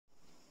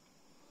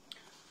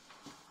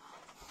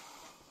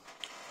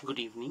Good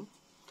evening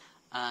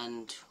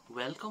and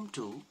welcome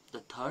to the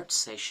third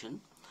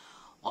session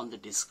on the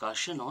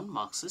discussion on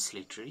Marxist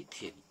literary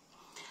theory.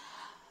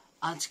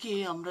 আজকে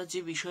আমরা যে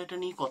বিষয়টা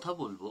নিয়ে কথা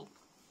বলবো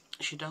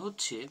সেটা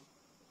হচ্ছে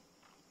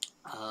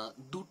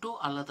দুটো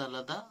আলাদা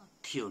আলাদা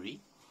theory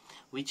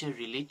which are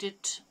related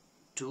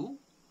to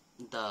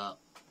the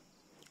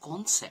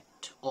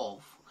concept of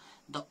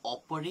the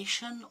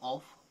operation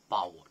of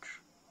power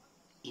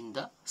in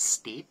the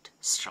state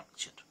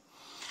structure,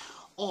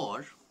 or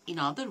in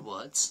other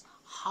words,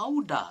 how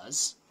does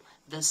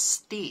the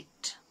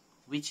state,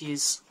 which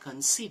is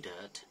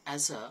considered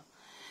as a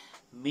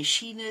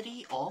machinery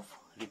of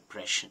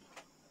repression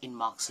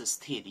in Marxist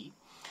theory,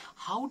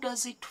 how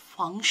does it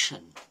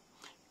function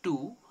to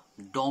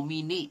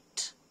dominate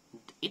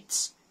its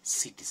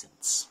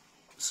citizens?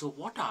 So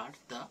what are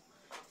the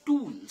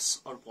tools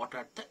or what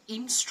are the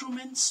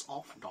instruments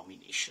of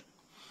domination?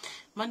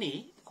 মানে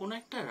কোন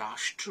একটা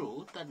রাষ্ট্র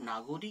তার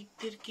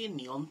নাগরিকদেরকে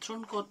নিয়ন্ত্রণ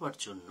করবার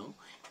জন্য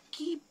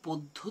কি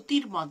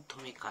পদ্ধতির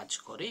মাধ্যমে কাজ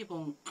করে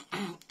এবং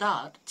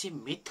তার যে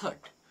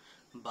মেথড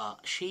বা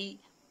সেই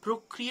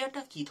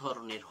প্রক্রিয়াটা কি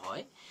ধরনের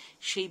হয়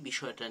সেই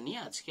বিষয়টা নিয়ে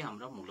আজকে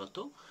আমরা মূলত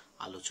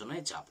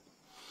আলোচনায় যাব।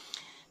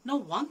 Now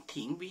one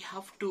thing we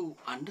have to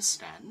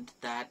understand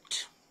that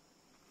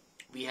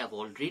we have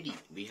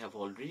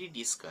already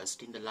discussed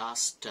in the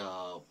last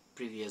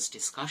previous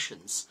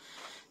discussions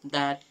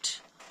that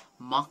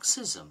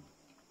Marxism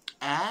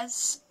as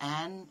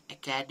an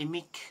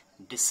academic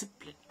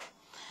discipline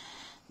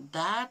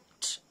that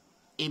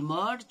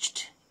emerged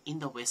in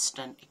the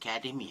Western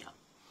academia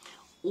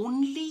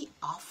only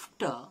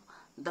after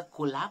the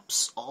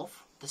collapse of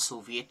the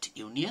Soviet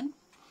Union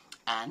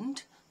and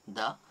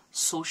the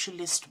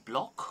socialist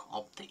bloc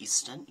of the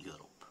Eastern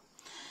Europe.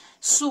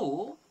 So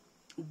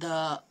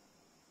the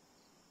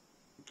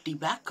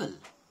debacle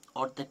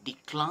or the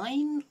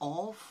decline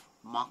of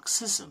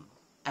Marxism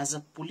as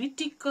a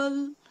political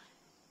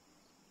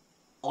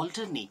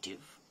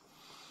alternative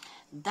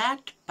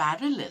that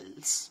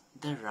parallels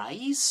the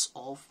rise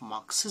of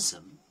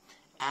Marxism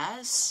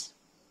as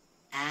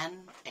an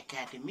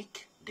academic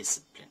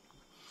discipline.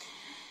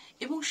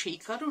 এবং সেই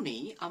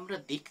কারণেই আমরা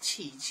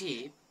দেখছি যে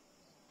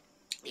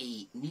এই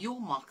নিও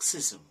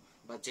Marxism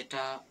বা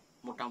যেটা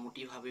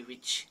মোটামুটি ভাবে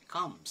which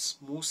comes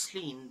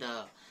mostly in the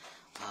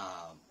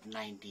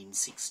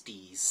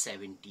 1960s,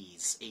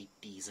 70s,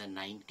 80s and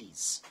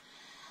 90s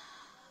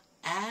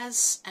as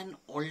an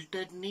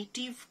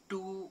alternative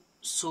to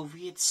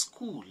Soviet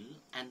school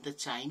and the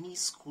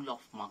Chinese school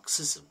of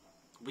Marxism,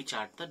 which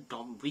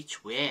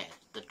were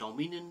the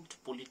dominant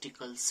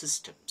political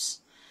systems.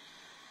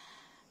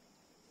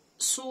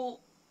 So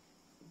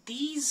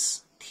these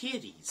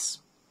theories,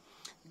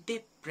 they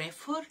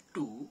prefer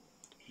to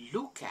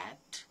look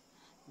at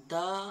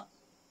the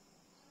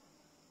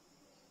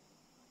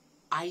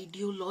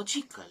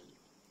ideological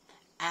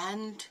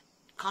and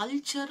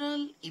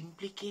cultural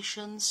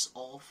implications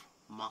of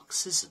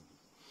Marxism,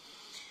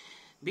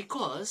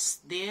 because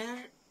their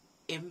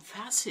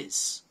emphasis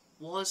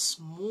was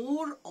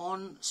more on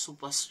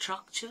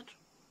superstructure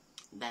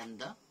than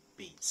the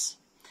base.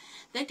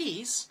 That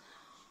is,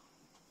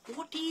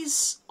 what is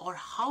or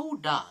how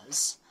does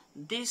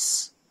this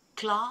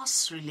class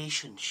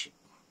relationship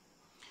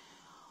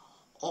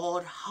or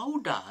how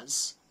does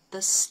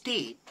the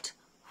state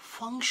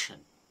function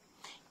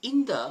in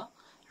the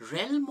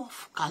realm of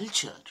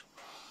culture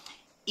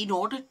in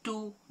order to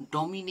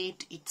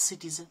dominate its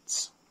citizens?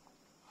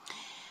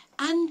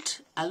 And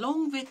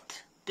along with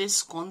this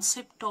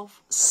concept of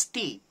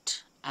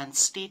state and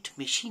state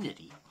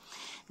machinery,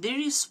 there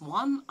is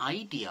one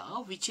idea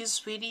which is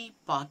very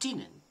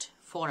pertinent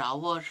for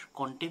our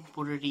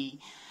contemporary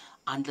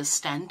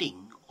understanding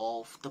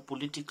of the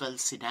political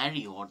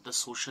scenario or the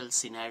social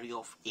scenario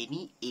of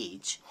any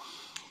age,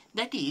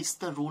 that is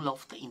the role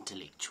of the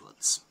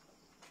intellectuals,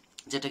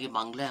 যেটাকে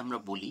বাংলায় আমরা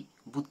বলি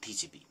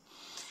বুদ্ধিজীবী।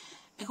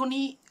 এখন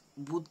এই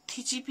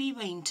বুদ্ধিজীবী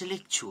বা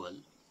intellectual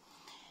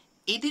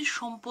এদের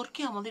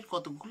সম্পর্কে আমাদের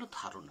কতগুলো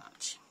ধারণা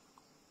আছে।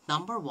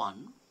 Number one,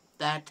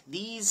 that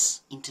these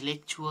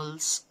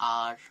intellectuals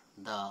are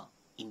the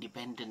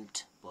independent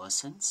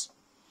persons.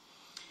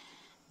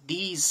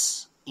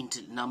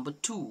 Number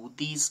two,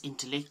 these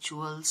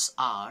intellectuals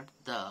are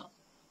the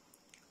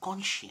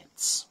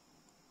conscience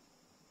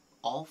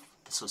of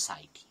the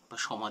society বা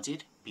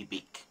সমাজের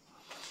বিবেক।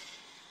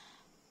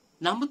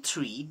 Number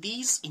three,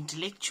 these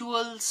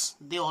intellectuals,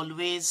 they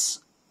always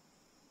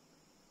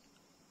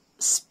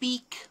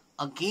speak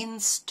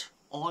against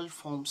all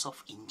forms of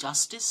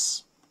injustice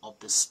of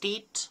the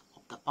state,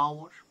 of the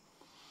power.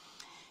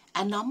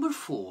 And number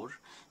four,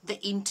 the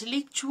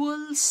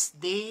intellectuals,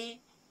 they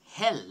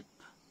help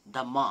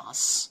the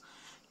mass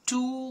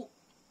to,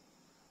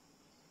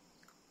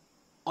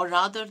 or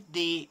rather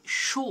they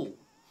show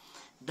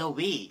the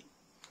way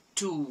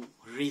to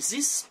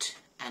resist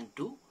and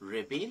to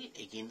rebel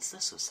against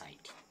the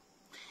society.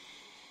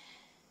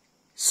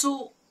 So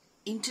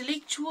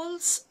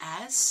intellectuals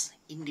as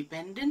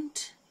independent,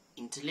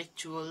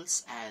 intellectuals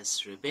as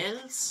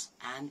rebels,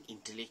 and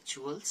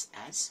intellectuals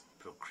as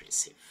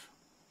progressive.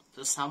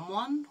 So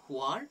someone who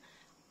are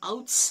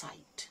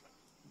outside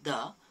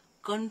the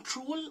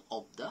control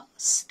of the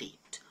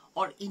state,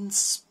 or in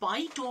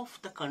spite of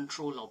the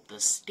control of the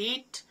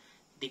state,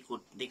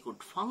 they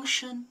could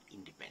function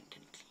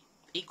independently.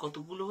 এই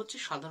কতগুলো হচ্ছে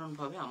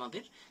সাধারণভাবে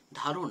আমাদের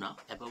ধারণা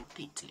about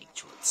the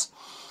intellectuals.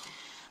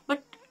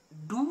 But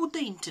do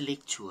the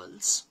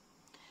intellectuals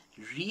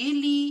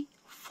really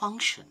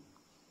function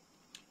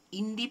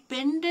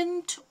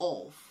independent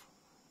of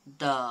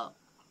the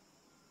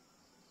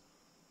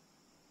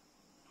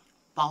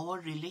power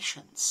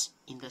relations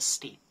in the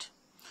state?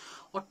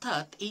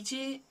 অর্থাৎ এই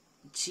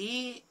যে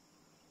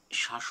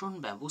শাসন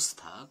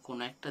ব্যবস্থা কোন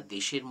একটা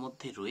দেশের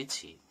মধ্যে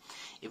রয়েছে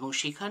এবং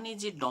সেখানে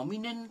যে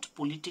ডমিনেন্ট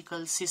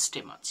পলিটিক্যাল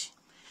সিস্টেম আছে,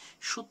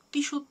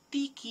 সত্যি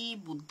সত্যি কি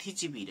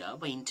বুদ্ধিজীবীরা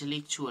বা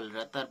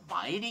ইন্টেলেকচুয়ালরা তার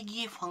বাইরে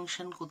গিয়ে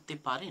ফাংশন করতে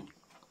পারেন?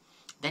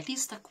 That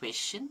is the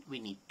question we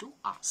need to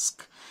ask.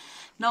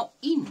 Now,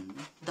 in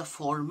the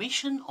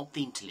formation of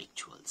the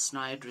intellectuals,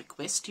 now I would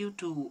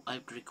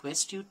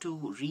request you to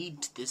read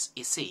this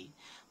essay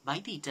by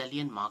the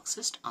Italian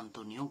Marxist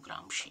Antonio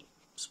Gramsci,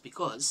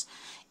 because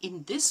in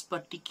this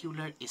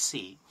particular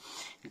essay,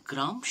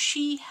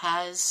 Gramsci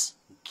has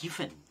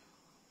given,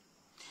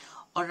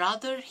 or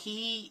rather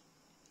he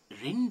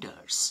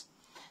renders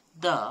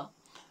the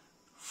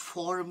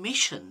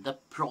formation, the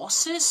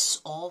process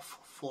of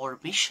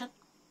formation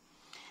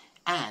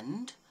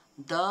and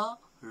the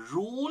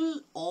role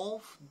of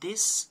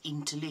this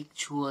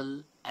intellectual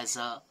as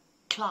a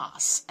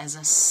class, as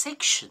a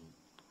section,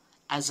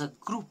 as a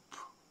group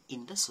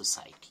in the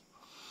society.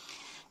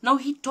 Now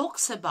he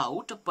talks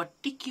about a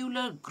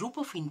particular group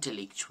of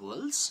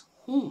intellectuals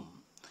whom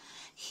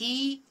he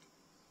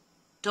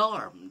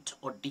termed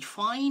or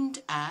defined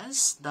as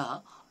the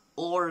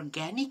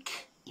organic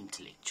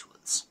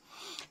intellectuals.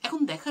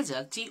 এখন দেখা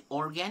যাক যে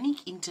organic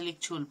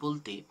intellectual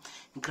বলতে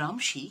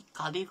গ্রামশি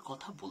কাদের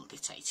কথা বলতে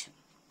চাইছেন।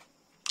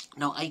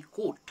 Now I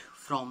quote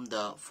from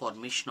the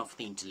formation of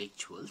the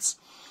intellectuals: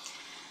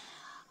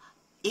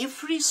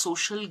 every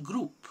social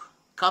group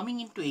coming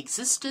into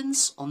existence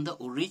on the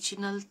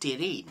original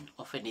terrain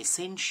of an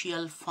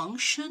essential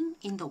function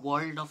in the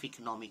world of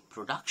economic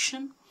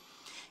production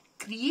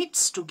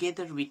creates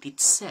together with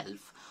itself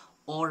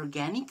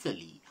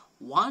organically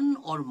one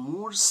or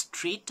more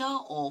strata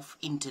of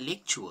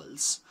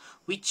intellectuals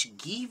which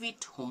give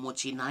it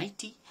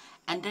homogeneity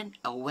and an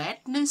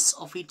awareness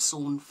of its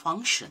own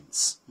functions,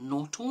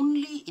 not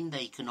only in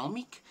the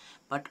economic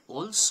but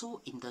also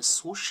in the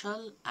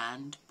social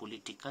and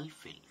political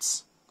fields.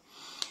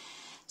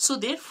 So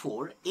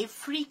therefore,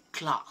 every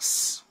class,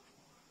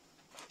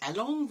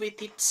 along with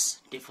its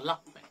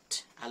development,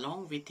 along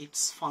with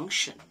its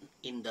function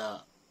in the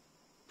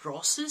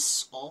process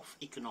of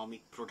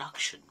economic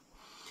production,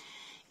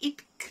 it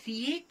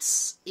creates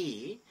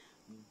a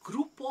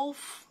group of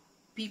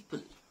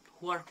people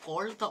who are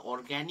called the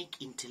organic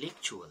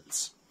intellectuals.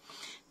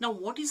 Now,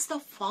 what is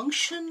the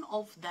function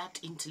of that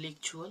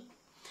intellectual?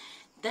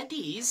 That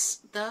is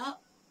the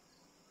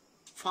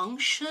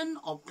function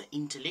of the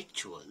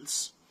intellectuals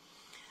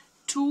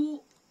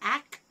to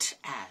act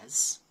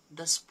as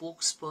the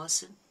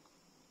spokesperson,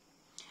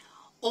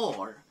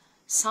 or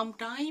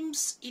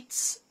sometimes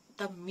it's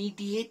the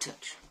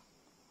mediator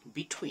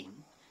between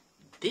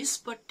this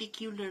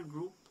particular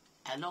group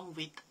along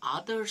with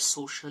other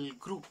social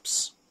groups.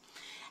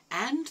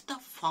 And the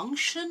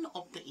function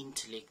of the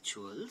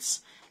intellectuals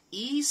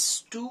is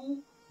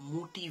to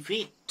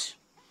motivate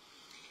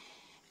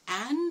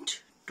and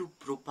to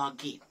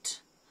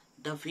propagate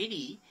the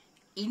very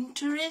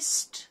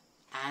interest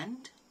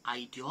and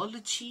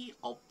ideology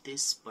of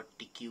this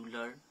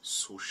particular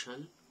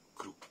social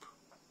group.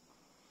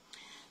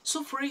 So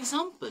for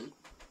example,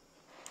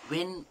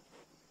 when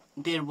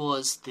there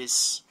was this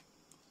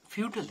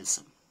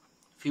feudalism,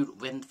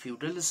 when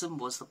feudalism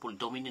was the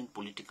dominant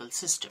political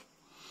system,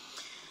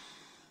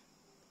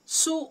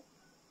 so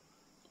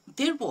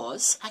there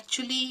was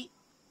actually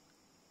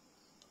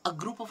a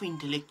group of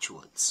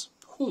intellectuals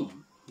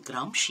whom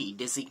Gramsci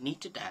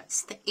designated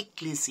as the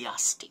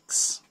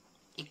ecclesiastics.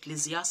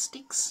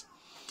 Ecclesiastics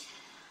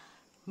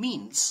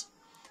means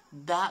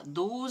that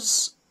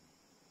those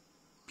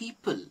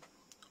people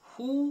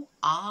who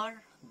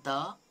are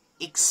the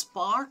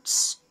experts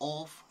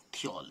of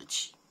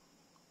theology.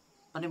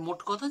 মানে মোট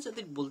কথা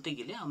যাদের বলতে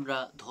গেলে আমরা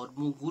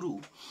ধর্মগুরু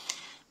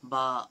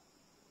বা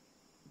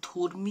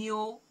ধর্মীয়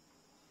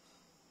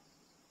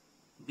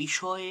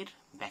বিষয়ের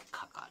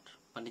ব্যাখ্যাকার,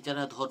 মানে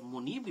যারা ধর্ম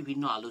নিয়ে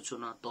বিভিন্ন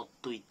আলোচনা,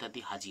 তত্ত্ব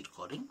ইত্যাদি হাজির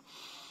করেন,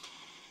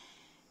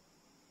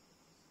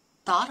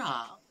 তারা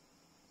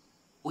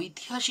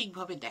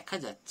ঐতিহাসিকভাবে দেখা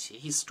যাচ্ছে,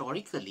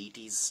 historically it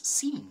is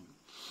seen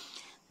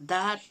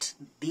that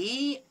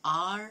they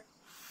are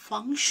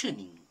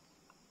functioning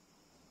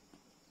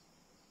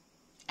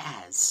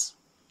as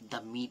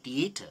the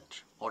mediator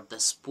or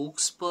the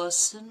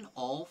spokesperson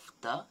of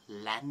the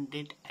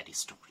landed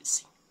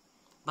aristocracy.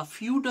 বা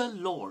feudal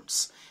lords,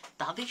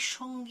 তাদের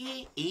সঙ্গে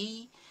এই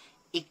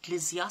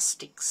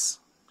ecclesiastics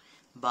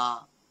বা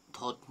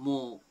ধর্ম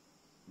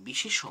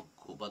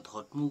বিশেষজ্ঞ বা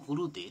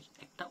ধর্মগুরুদের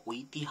একটা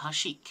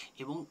ঐতিহাসিক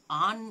এবং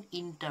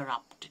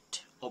আনইন্টারাপ্টেড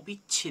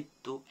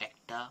অবিচ্ছেদ্য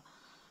একটা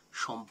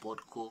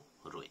সম্পর্ক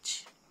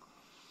রয়েছে।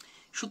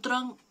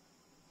 সুতরাং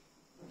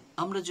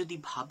আমরা যদি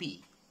ভাবি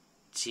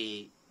যে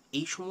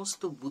এই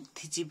সমস্ত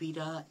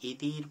বুদ্ধিজীবীরা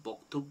এদের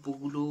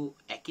বক্তব্যগুলো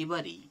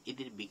একেবারেই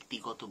এদের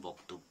ব্যক্তিগত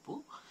বক্তব্য,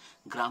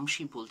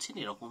 গ্রামসি বলছেন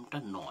এরকমটা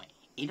নয়।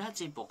 এরা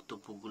যে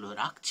বক্তব্যগুলো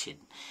রাখছেন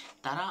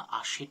তারা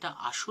সেটা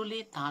আসলে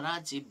তারা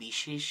যে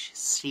বিশেষ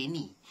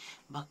শ্রেণী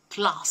বা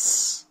ক্লাস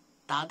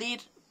তাদের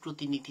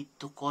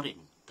প্রতিনিধিত্ব করেন।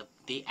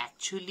 They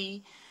actually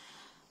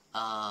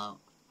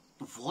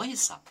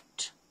voice out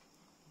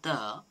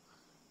the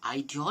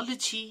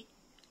ideology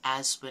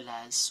as well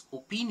as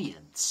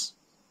opinions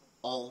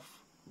of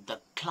the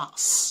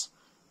class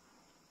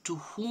to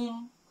whom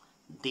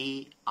they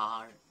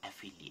are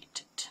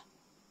affiliated.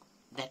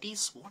 That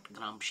is what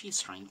Gramsci is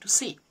trying to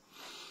say.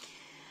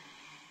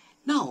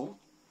 Now,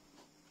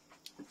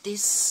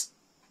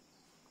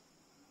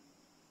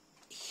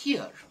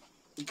 here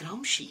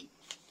Gramsci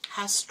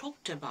has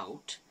talked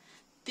about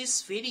this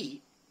very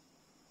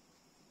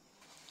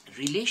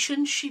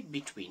relationship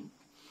between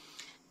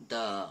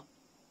the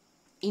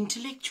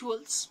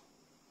intellectuals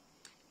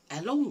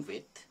along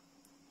with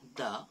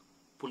the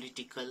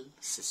political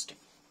system.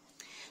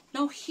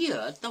 Now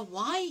here the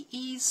why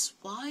is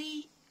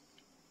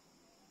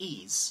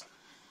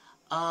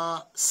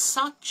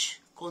such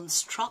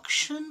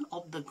construction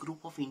of the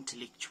group of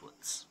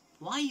intellectuals.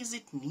 Why is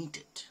it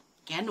needed?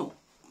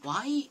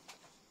 Why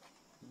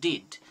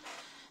did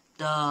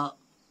the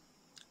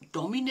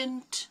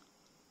dominant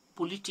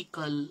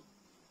political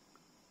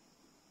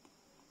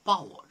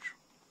power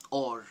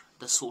or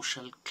the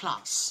social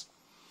class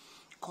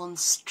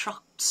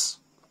constructs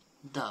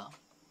the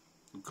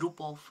group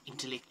of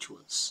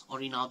intellectuals, or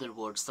in other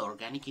words the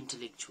organic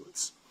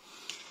intellectuals?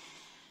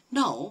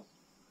 Now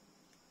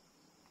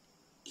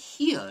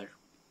here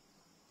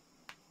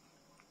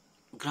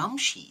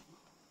Gramsci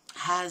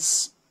has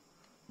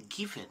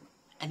given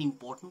an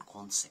important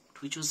concept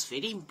which was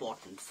very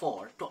important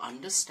to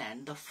understand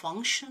the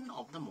function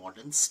of the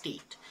modern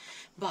state,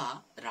 বা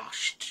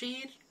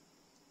রাষ্ট্রের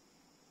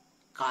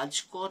কাজ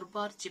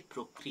করবার যে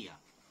প্রক্রিয়া,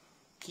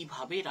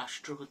 কিভাবে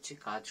রাষ্ট্র হচ্ছে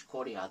কাজ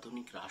করে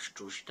আধুনিক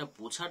রাষ্ট্র, সেটা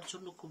বোঝার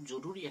জন্য খুব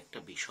জরুরি একটা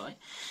বিষয়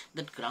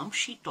that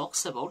Gramsci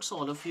talks about. So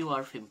all of you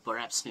are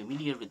perhaps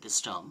familiar with this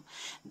term.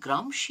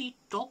 Gramsci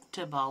talked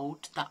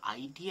about the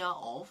idea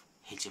of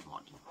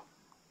hegemony.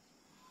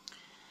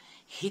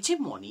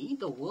 Hegemony,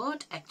 the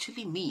word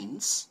actually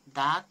means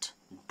that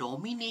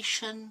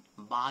domination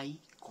by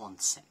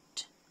concept.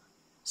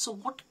 So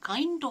what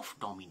kind of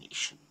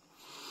domination?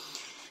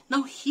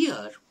 Now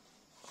here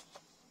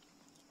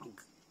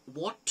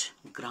what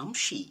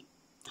Gramsci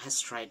has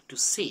tried to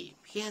say,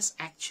 he has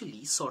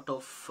actually sort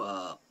of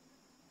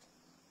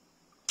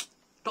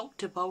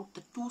talked about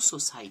the two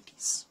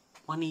societies.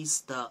 One is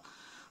the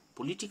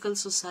political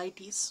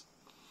societies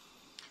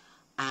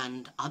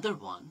and other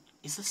one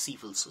is a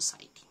civil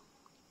society.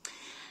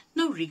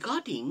 Now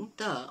regarding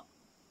the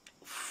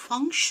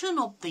function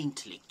of the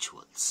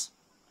intellectuals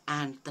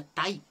and the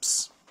types,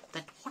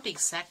 that what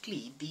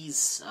exactly this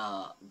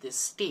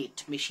state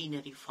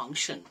machinery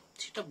function,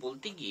 সেটা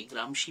বলতে গিয়ে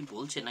Gramsci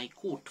বলছেন, I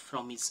quote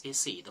from his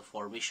essay The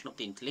Formation of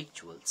the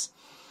Intellectuals,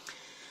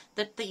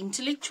 that the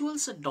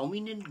intellectuals are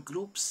dominant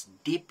groups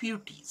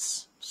deputies.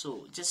 So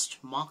just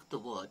mark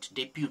the word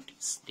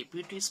deputies.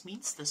 Deputies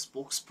means the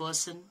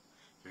spokesperson,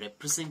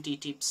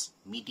 representatives,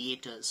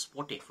 mediators,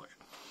 whatever,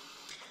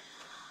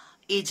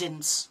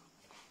 agents.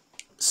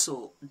 So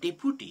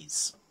deputies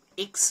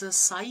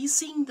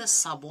exercising the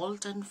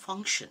subaltern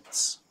functions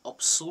of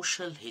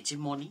social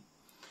hegemony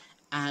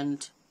and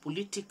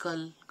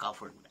political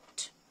government.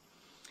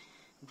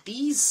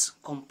 These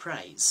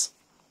comprise,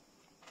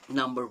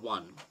 number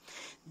one,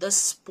 the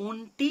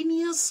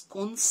spontaneous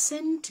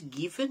consent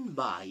given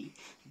by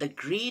the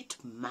great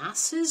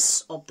masses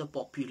of the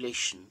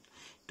population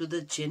to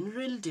the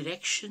general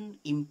direction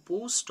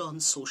imposed on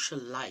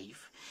social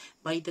life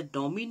by the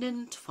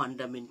dominant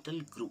fundamental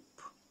group.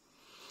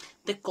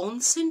 The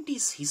consent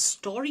is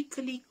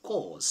historically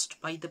caused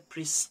by the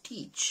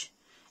prestige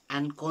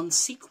and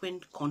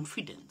consequent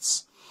confidence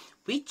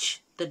which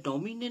the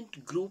dominant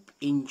group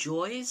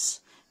enjoys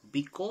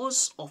because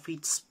of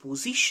its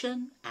position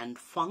and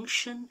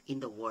function in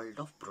the world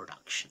of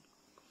production.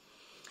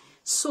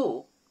 So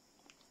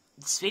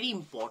it's very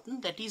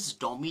important, that is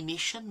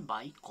domination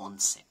by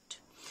consent.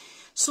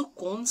 So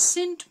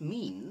consent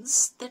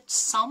means that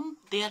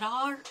there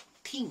are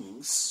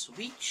things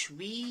which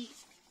we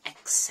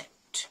accept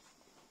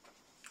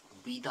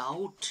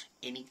without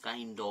any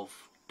kind of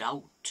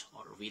doubt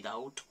or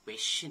without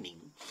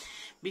questioning,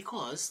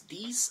 because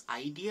these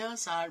ideas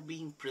are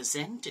being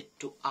presented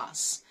to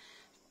us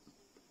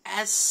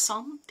as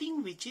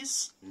something which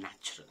is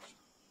natural.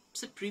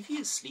 So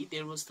previously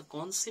there was the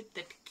concept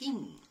that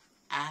king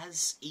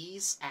as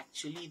is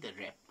actually the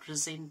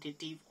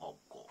representative of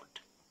God.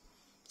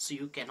 So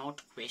you cannot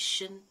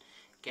question,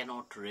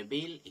 cannot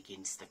rebel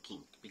against the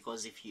king,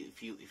 because if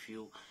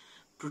you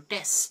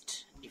protest,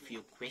 if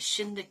you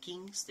question the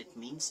kings, that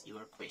means you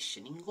are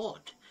questioning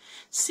God.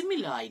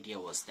 Similar idea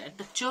was that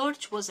the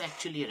church was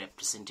actually a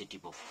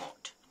representative of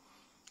God.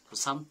 So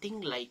something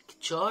like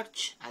church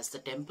as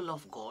the temple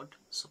of God.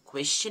 So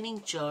questioning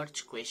church,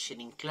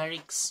 questioning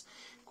clerics,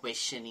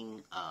 questioning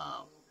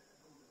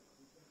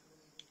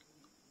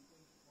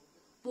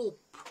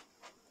pope,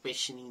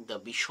 questioning the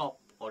bishop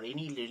or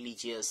any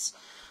religious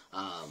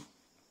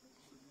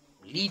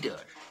leader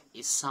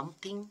is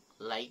something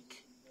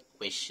like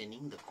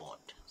questioning the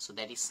God. So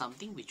that is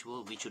something which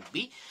would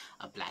be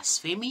a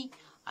blasphemy,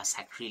 a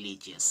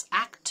sacrilegious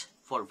act,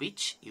 for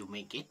which you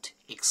may get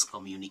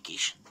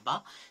excommunication, বা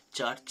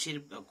চার্চের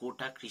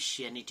গোটা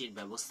ক্রিশ্চিয়ানিটির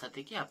ব্যবস্থা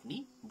থেকে আপনি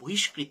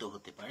বহিষ্কৃত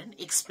হতে পারেন,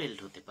 expelled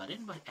হতে পারেন,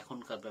 বা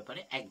এখনকার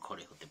ব্যাপারে এক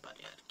ঘরে হতে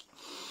পারে আর কি।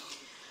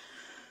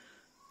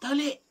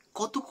 তাহলে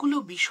কতগুলো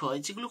বিষয়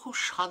যেগুলো খুব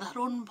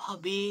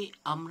সাধারণভাবে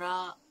আমরা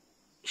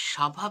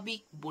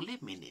স্বাভাবিক বলে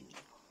মেনে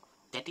নিই।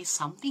 That is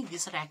something,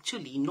 these are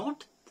actually not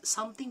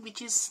something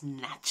which is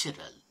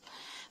natural,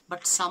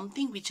 but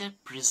something which are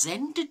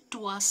presented to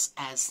us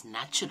as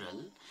natural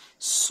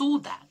so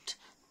that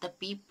the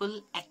people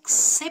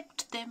accept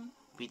them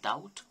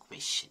without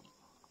questioning.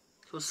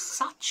 So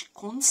such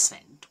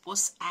consent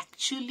was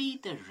actually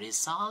the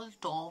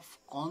result of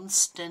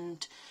constant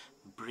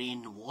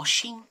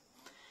brainwashing,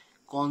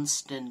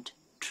 constant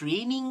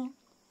training,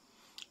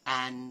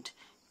 and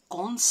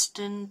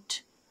constant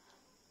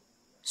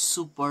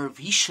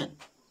supervision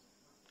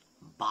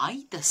by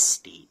the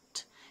state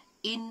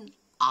in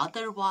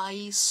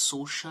otherwise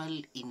social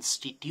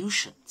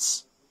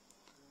institutions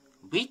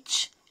which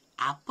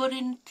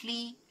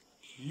apparently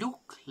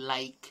look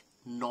like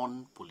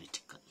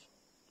non-political.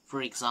 For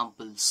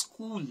example,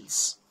 schools,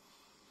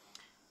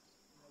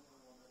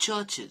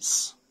 churches,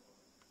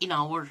 in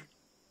our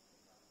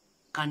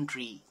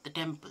country, the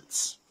temples,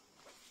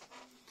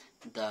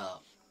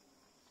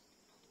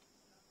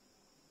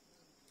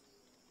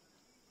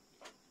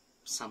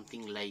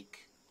 something like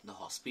the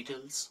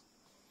hospitals,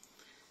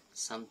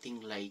 something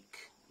like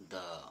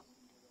the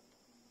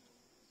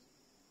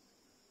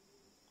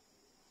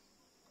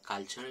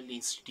cultural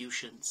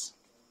institutions.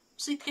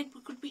 So it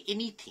could be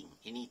anything.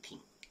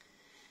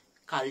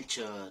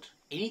 Culture,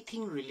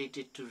 anything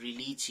related to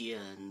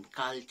religion,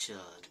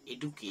 culture,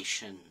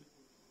 education,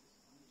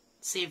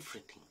 it's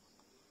everything.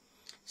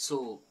 So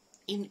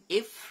in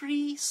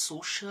every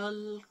social,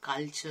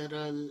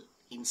 cultural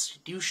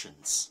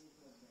institutions,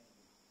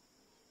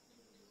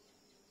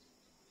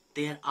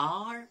 there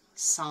are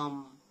some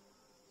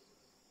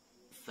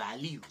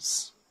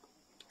values,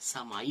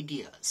 some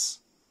ideas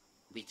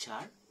which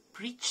are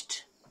preached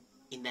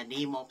in the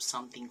name of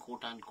something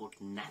quote-unquote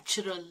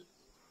natural,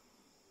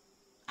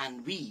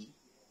 and we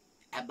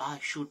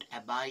should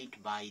abide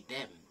by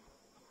them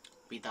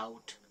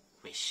without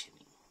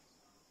questioning.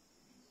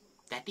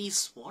 That is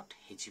what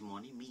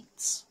hegemony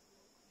means,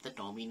 the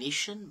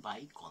domination by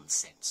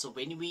consent. So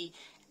when we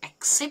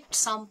accept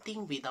something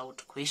without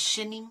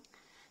questioning,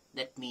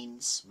 that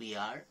means we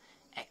are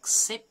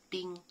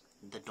accepting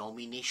the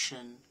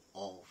domination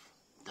of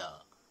the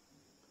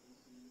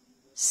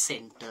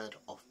center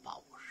of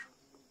power.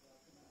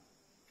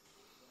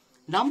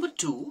 Number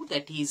 2,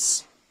 that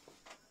is,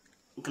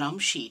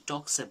 Gramsci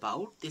talks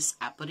about this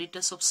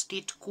apparatus of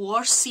state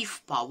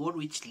coercive power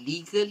which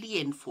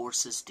legally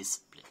enforces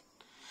discipline.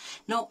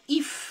 Now,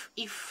 if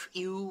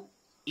you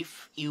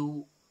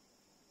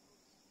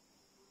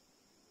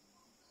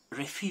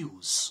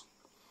refuse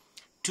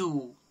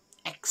to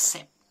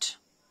accept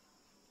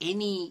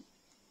any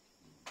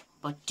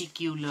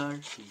particular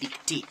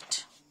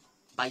dictate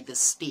by the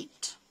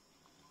state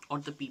or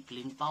the people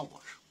in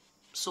power,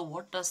 so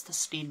what does the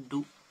state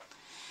do?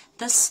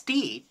 The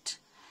state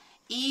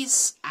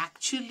is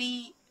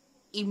actually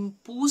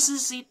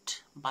imposes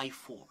it by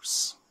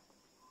force.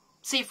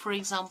 Say, for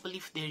example,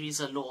 if there is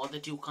a law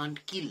that you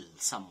can't kill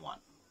someone,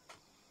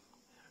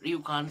 you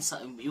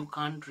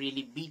can't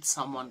really beat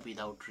someone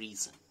without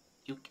reason.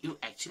 You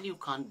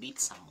can't beat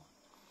someone.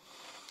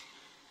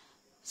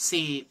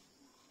 Say,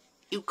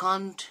 you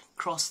can't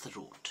cross the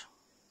road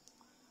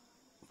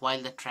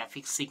while the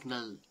traffic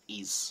signal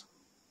is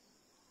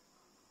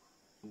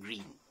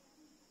green.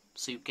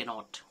 So you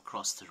cannot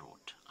cross the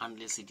road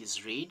unless it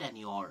is red and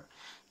you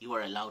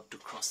are allowed to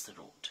cross the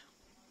road.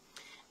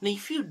 Now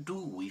if you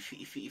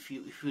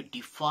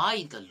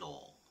defy the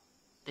law,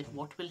 then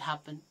what will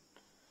happen?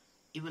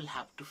 You will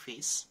have to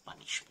face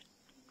punishment.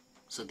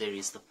 So there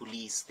is the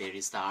police, there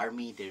is the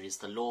army, there is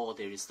the law,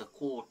 there is the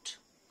court,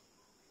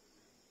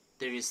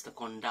 there is the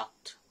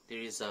conduct, there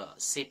is a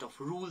set of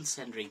rules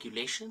and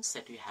regulations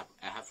that we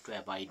have to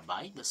abide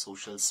by, the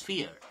social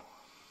sphere.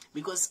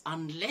 Because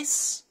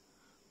unless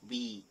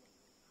we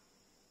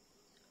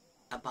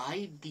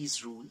abide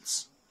these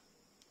rules,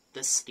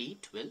 the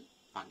state will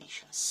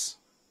punish us.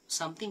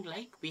 Something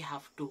like we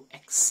have to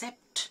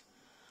accept,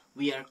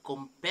 we are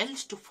compelled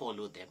to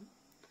follow them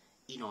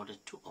in order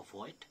to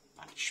avoid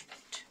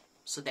punishment.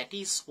 So that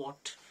is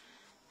what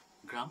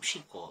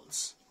Gramsci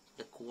calls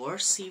the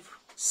coercive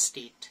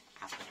state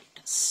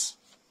apparatus.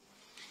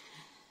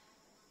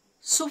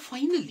 So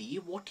finally,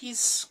 what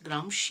is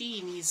Gramsci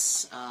in his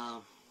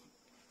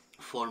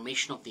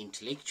formation of the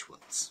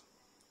intellectuals?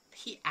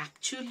 He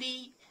actually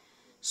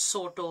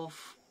sort of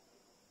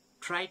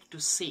tried to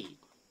say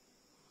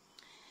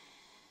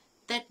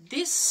that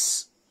this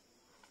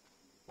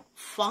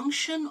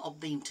function of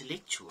the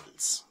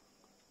intellectuals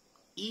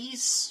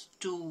is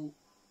to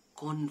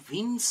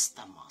convince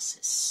the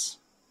masses,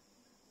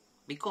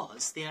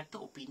 because they are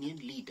the opinion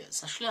leaders.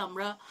 আসলে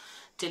আমরা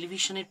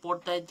টেলিভিশনের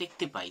পর্দায়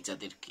দেখতে পাই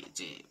যাদেরকে,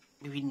 যে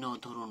বিভিন্ন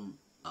ধরুন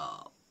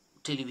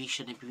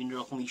টেলিভিশনে বিভিন্ন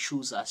রকম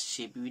ইস্যুস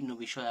আসছে, বিভিন্ন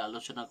বিষয়ে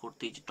আলোচনা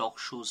করতে, যে টক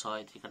শোজ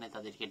হয় যেখানে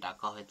তাদেরকে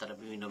ডাকা হয়, তারা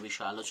বিভিন্ন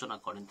বিষয়ে আলোচনা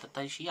করেন।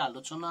 তাই সেই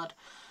আলোচনার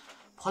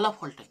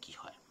ফলাফলটা কি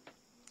হয়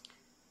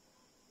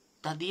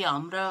তা দিয়ে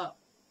আমরা,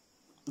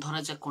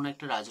 ধরা যাক কোনো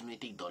একটা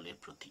রাজনৈতিক দলের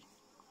প্রতি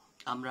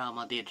আমরা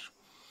আমাদের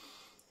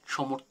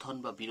সমর্থন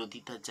বা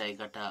বিরোধিতার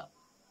জায়গাটা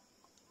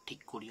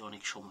ঠিক করি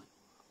অনেক সময়।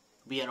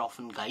 We are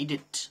often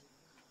guided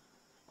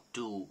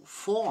to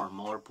form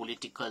our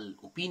political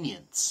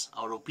opinions,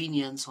 our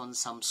opinions on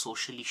some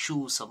social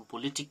issue, some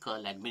political,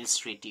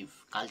 administrative,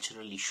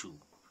 cultural issue,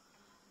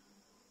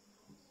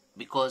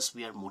 because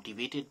we are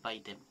motivated by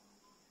them.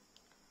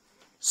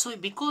 So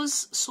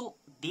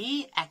they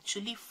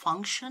actually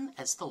function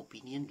as the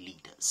opinion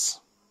leaders.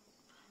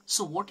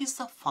 So what is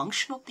the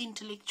function of the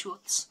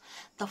intellectuals?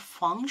 The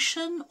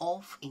function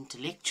of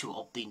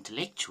the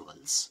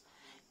intellectuals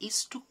is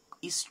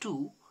to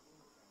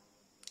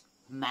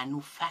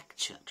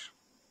manufacture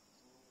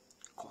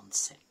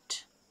concept,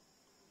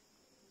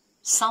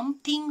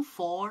 something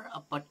for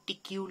a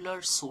particular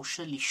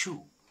social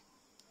issue,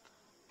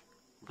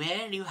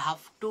 where you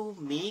have to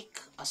make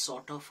a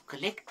sort of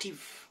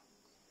collective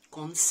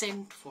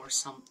consent for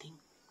something.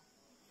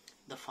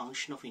 The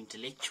function of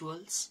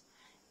intellectuals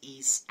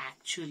is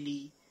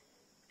actually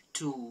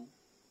to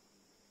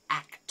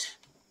act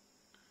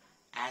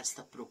as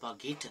the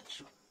propagator,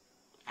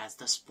 as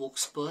the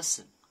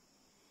spokesperson,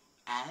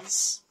 as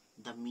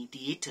the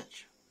mediator,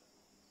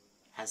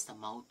 as the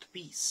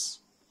mouthpiece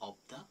of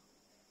the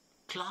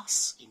class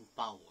in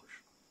power,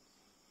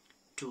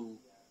 to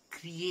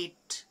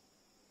create,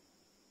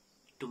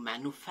 to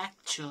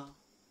manufacture,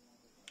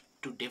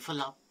 to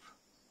develop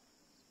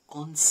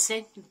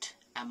consent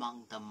among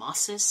the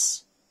masses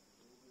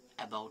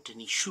about an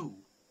issue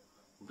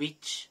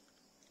which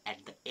at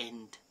the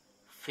end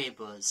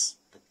favors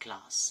the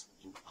class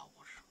in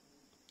power.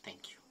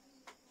 Thank you.